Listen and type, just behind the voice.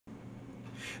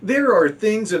There are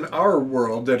things in our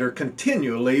world that are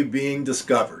continually being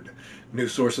discovered. New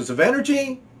sources of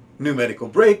energy, new medical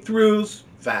breakthroughs,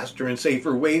 faster and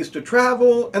safer ways to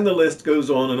travel, and the list goes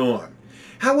on and on.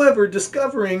 However,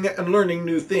 discovering and learning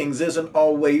new things isn't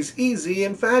always easy.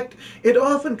 In fact, it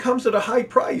often comes at a high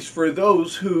price for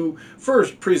those who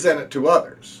first present it to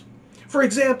others. For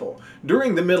example,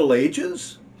 during the Middle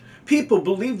Ages, people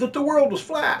believed that the world was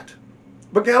flat.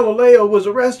 But Galileo was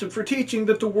arrested for teaching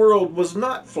that the world was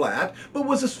not flat, but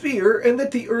was a sphere, and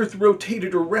that the earth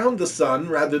rotated around the sun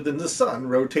rather than the sun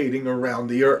rotating around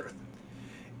the earth.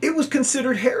 It was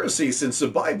considered heresy since the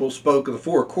Bible spoke of the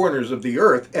four corners of the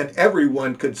earth and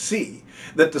everyone could see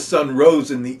that the sun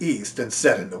rose in the east and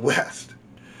set in the west.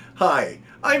 Hi,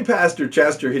 I'm Pastor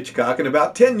Chester Hitchcock, and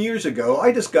about 10 years ago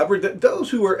I discovered that those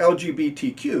who are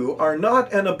LGBTQ are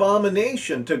not an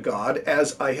abomination to God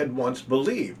as I had once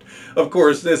believed. Of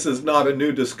course, this is not a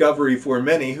new discovery for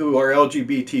many who are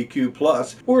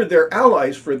LGBTQ+, or their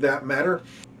allies for that matter,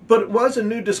 but it was a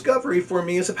new discovery for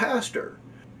me as a pastor.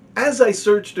 As I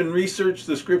searched and researched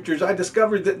the scriptures, I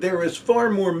discovered that there is far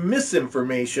more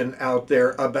misinformation out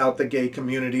there about the gay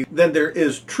community than there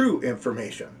is true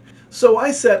information. So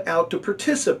I set out to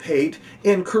participate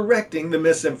in correcting the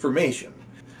misinformation.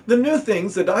 The new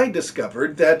things that I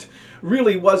discovered that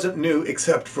really wasn't new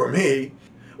except for me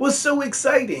was so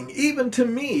exciting. Even to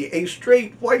me, a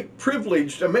straight, white,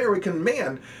 privileged American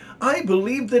man, I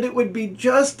believed that it would be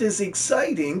just as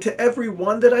exciting to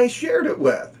everyone that I shared it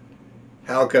with.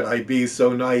 How could I be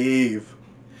so naive?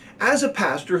 As a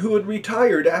pastor who had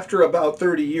retired after about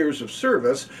 30 years of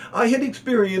service, I had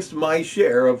experienced my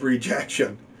share of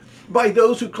rejection by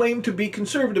those who claimed to be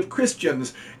conservative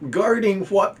Christians guarding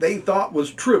what they thought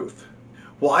was truth.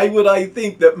 Why would I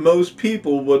think that most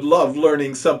people would love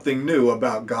learning something new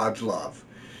about God's love?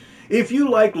 If you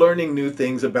like learning new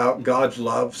things about God's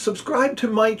love, subscribe to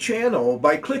my channel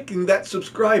by clicking that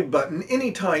subscribe button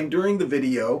anytime during the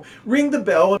video, ring the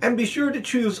bell, and be sure to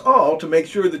choose all to make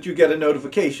sure that you get a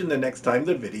notification the next time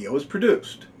the video is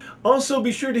produced. Also,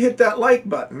 be sure to hit that like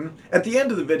button at the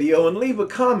end of the video and leave a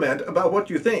comment about what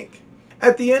you think.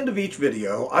 At the end of each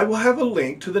video, I will have a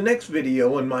link to the next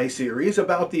video in my series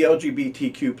about the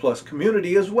LGBTQ+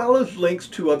 community, as well as links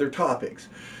to other topics.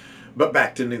 But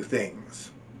back to new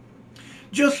things.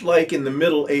 Just like in the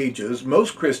Middle Ages,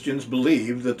 most Christians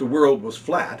believed that the world was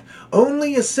flat,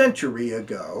 only a century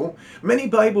ago, many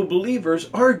Bible believers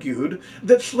argued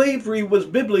that slavery was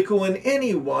biblical and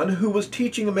anyone who was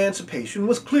teaching emancipation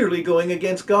was clearly going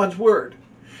against God's word.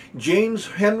 James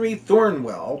Henry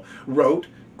Thornwell wrote,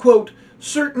 quote,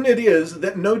 "Certain it is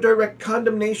that no direct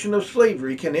condemnation of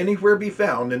slavery can anywhere be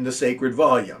found in the sacred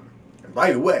volume." And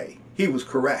by the way, he was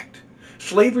correct.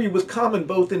 Slavery was common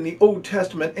both in the Old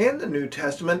Testament and the New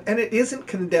Testament, and it isn't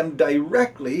condemned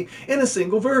directly in a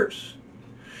single verse.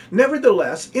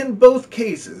 Nevertheless, in both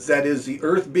cases, that is, the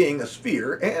earth being a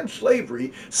sphere and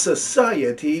slavery,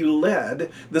 society led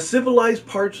the civilized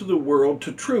parts of the world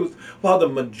to truth, while the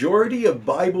majority of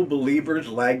Bible believers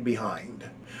lagged behind,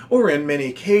 or in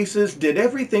many cases did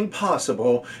everything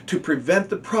possible to prevent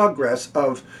the progress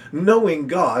of knowing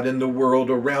God and the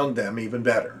world around them even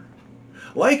better.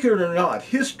 Like it or not,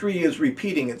 history is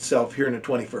repeating itself here in the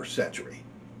 21st century.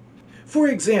 For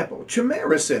example,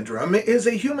 Chimera Syndrome is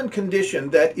a human condition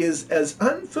that is as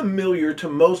unfamiliar to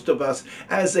most of us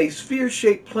as a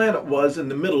sphere-shaped planet was in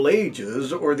the Middle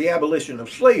Ages or the abolition of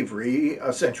slavery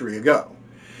a century ago.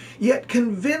 Yet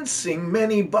convincing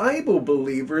many Bible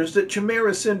believers that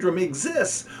Chimera Syndrome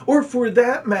exists, or for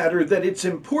that matter that it's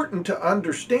important to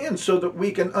understand so that we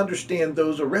can understand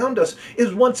those around us,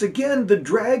 is once again the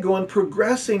drag on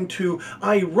progressing to,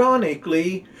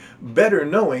 ironically, better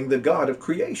knowing the God of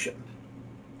creation.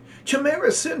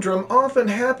 Chimera Syndrome often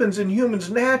happens in humans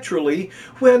naturally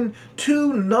when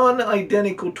two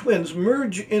non-identical twins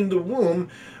merge in the womb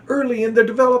early in their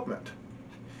development.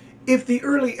 If the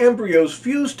early embryos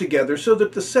fuse together so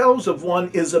that the cells of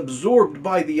one is absorbed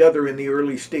by the other in the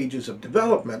early stages of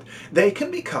development, they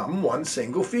can become one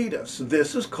single fetus.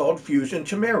 This is called fusion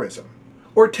chimerism,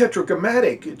 or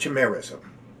tetragrammatic chimerism.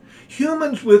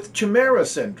 Humans with Chimera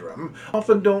Syndrome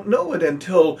often don't know it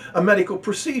until a medical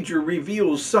procedure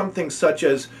reveals something such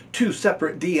as two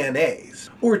separate DNAs,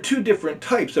 or two different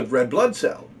types of red blood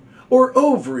cells, or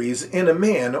ovaries in a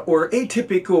man, or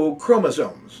atypical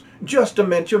chromosomes, just to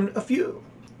mention a few.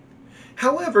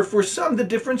 However, for some the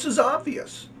difference is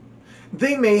obvious.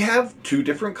 They may have two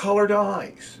different colored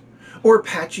eyes, or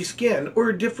patchy skin,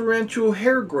 or differential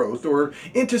hair growth, or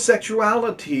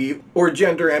intersexuality, or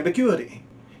gender ambiguity.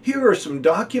 Here are some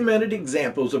documented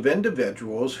examples of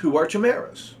individuals who are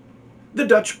chimeras. The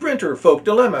Dutch sprinter Folk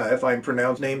Dilemma, if I'm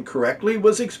pronounced name correctly,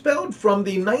 was expelled from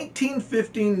the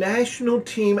 1950 national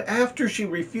team after she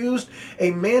refused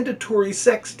a mandatory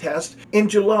sex test in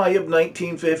July of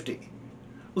 1950.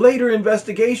 Later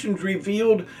investigations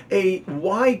revealed a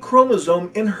Y chromosome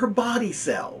in her body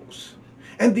cells,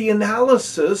 and the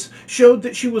analysis showed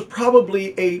that she was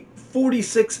probably a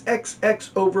 46XX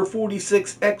over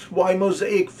 46XY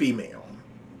mosaic female.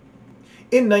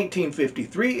 In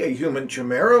 1953, a human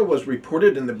chimera was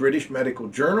reported in the British Medical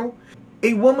Journal.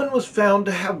 A woman was found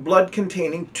to have blood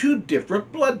containing two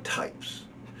different blood types.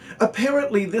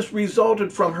 Apparently, this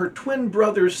resulted from her twin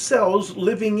brother's cells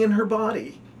living in her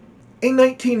body. A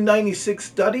 1996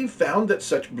 study found that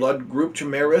such blood group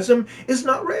chimerism is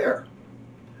not rare.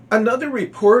 Another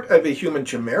report of a human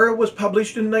chimera was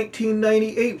published in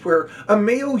 1998, where a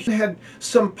male had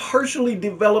some partially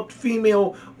developed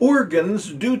female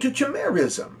organs due to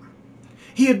chimerism.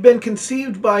 He had been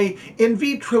conceived by in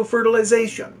vitro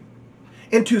fertilization.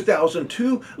 In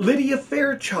 2002, Lydia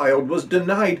Fairchild was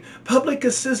denied public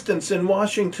assistance in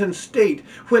Washington state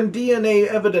when DNA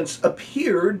evidence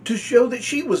appeared to show that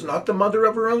she was not the mother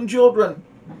of her own children.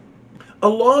 A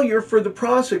lawyer for the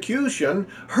prosecution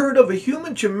heard of a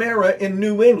human chimera in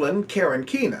New England, Karen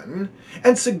Keenan,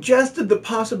 and suggested the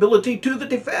possibility to the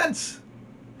defense,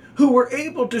 who were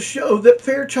able to show that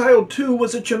Fairchild too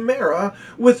was a chimera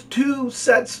with two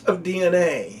sets of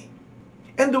DNA,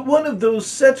 and that one of those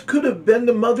sets could have been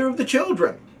the mother of the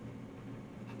children.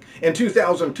 In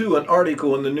 2002, an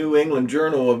article in the New England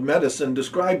Journal of Medicine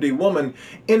described a woman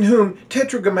in whom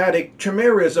tetragrammatic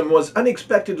chimerism was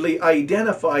unexpectedly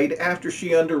identified after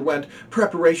she underwent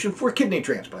preparation for kidney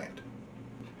transplant.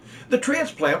 The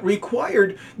transplant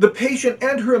required the patient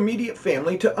and her immediate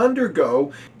family to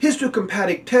undergo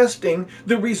histocompatic testing,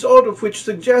 the result of which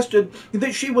suggested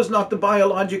that she was not the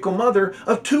biological mother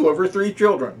of two of her three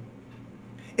children.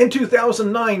 In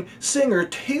 2009, singer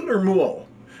Taylor Moole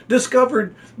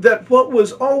discovered that what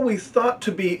was always thought to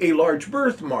be a large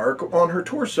birthmark on her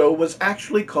torso was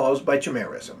actually caused by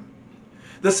chimerism.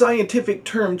 The scientific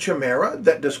term chimera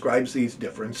that describes these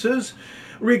differences,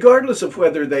 regardless of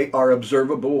whether they are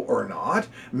observable or not,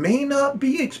 may not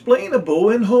be explainable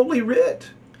in Holy Writ,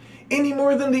 any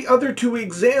more than the other two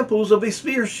examples of a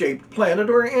sphere-shaped planet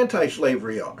or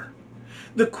anti-slavery are.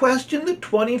 The question that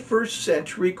 21st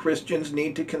century Christians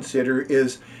need to consider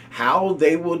is how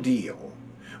they will deal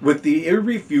with the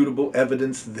irrefutable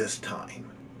evidence this time.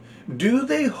 Do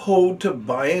they hold to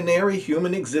binary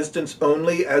human existence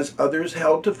only as others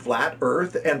held to flat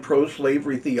earth and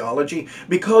pro-slavery theology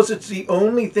because it's the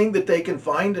only thing that they can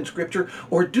find in Scripture?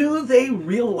 Or do they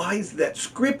realize that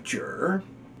Scripture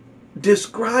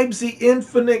describes the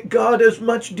infinite God as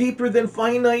much deeper than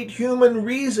finite human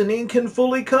reasoning can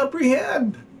fully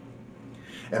comprehend?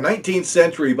 A 19th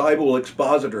century Bible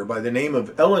expositor by the name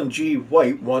of Ellen G.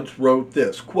 White once wrote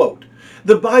this, quote,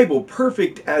 "The Bible,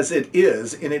 perfect as it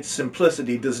is in its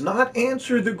simplicity, does not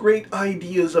answer the great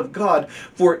ideas of God,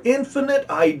 for infinite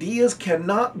ideas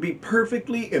cannot be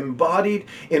perfectly embodied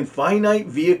in finite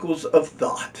vehicles of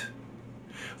thought."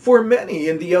 For many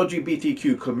in the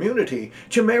LGBTQ community,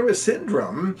 Chimera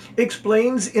Syndrome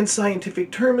explains in scientific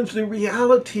terms the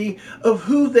reality of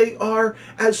who they are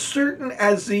as certain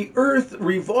as the earth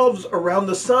revolves around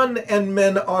the sun and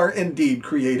men are indeed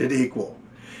created equal.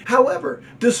 However,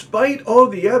 despite all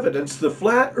the evidence, the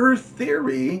flat earth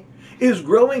theory is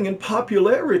growing in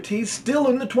popularity still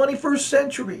in the 21st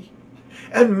century.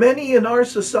 And many in our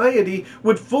society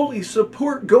would fully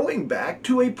support going back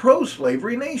to a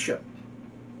pro-slavery nation.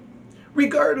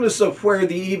 Regardless of where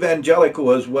the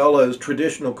evangelical as well as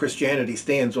traditional Christianity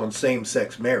stands on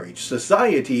same-sex marriage,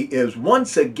 society is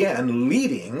once again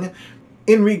leading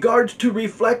in regards to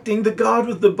reflecting the God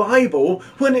of the Bible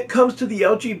when it comes to the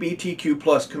LGBTQ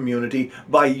plus community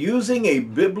by using a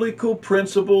biblical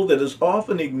principle that is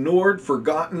often ignored,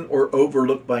 forgotten, or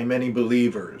overlooked by many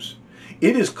believers.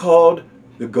 It is called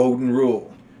the Golden Rule.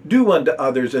 Do unto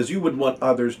others as you would want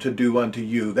others to do unto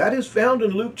you. That is found in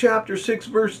Luke chapter 6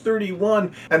 verse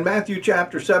 31 and Matthew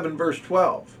chapter 7 verse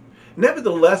 12.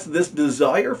 Nevertheless, this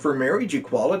desire for marriage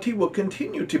equality will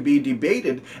continue to be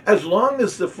debated as long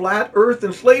as the flat earth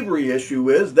and slavery issue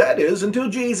is, that is, until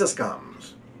Jesus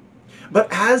comes. But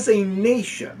as a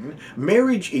nation,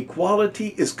 marriage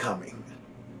equality is coming,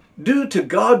 due to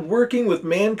God working with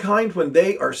mankind when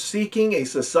they are seeking a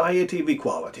society of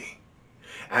equality.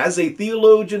 As a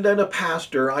theologian and a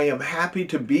pastor, I am happy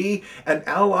to be an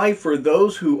ally for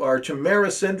those who are Chimera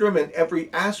Syndrome in every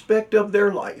aspect of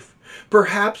their life.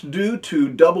 Perhaps due to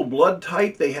double blood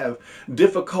type, they have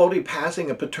difficulty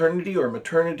passing a paternity or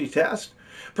maternity test.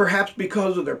 Perhaps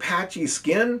because of their patchy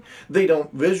skin, they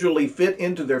don't visually fit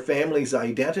into their family's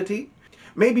identity.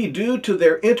 Maybe due to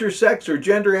their intersex or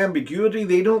gender ambiguity,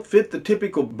 they don't fit the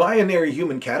typical binary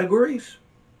human categories.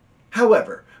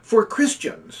 However, for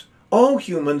Christians, all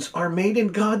humans are made in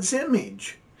God's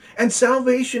image, and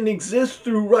salvation exists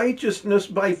through righteousness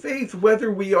by faith,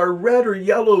 whether we are red or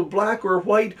yellow, black or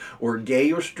white, or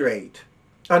gay or straight.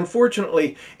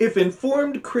 Unfortunately, if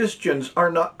informed Christians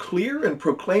are not clear in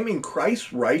proclaiming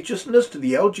Christ's righteousness to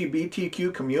the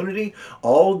LGBTQ community,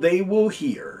 all they will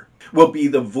hear will be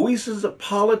the voices of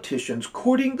politicians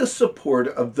courting the support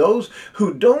of those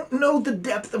who don't know the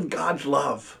depth of God's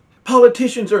love.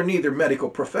 Politicians are neither medical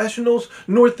professionals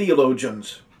nor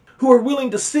theologians who are willing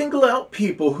to single out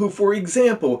people who, for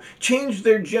example, change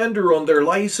their gender on their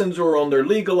license or on their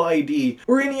legal ID,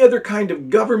 or any other kind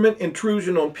of government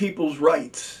intrusion on people's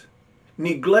rights,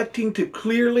 neglecting to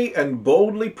clearly and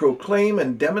boldly proclaim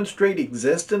and demonstrate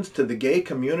existence to the gay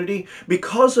community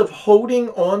because of holding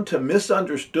on to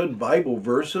misunderstood Bible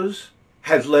verses,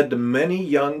 has led to many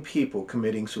young people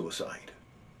committing suicide.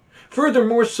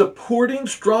 Furthermore, supporting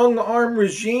strong-arm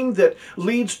regime that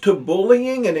leads to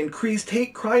bullying and increased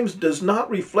hate crimes does not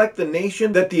reflect the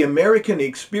nation that the American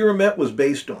experiment was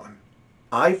based on.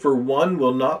 I, for one,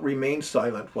 will not remain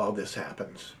silent while this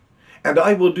happens, and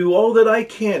I will do all that I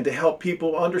can to help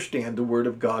people understand the Word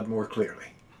of God more clearly.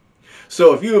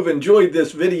 So if you have enjoyed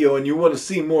this video and you want to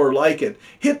see more like it,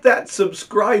 hit that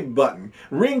subscribe button,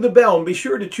 ring the bell, and be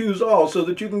sure to choose all so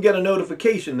that you can get a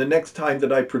notification the next time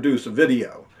that I produce a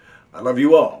video. I love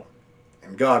you all,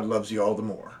 and God loves you all the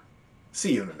more.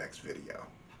 See you in the next video.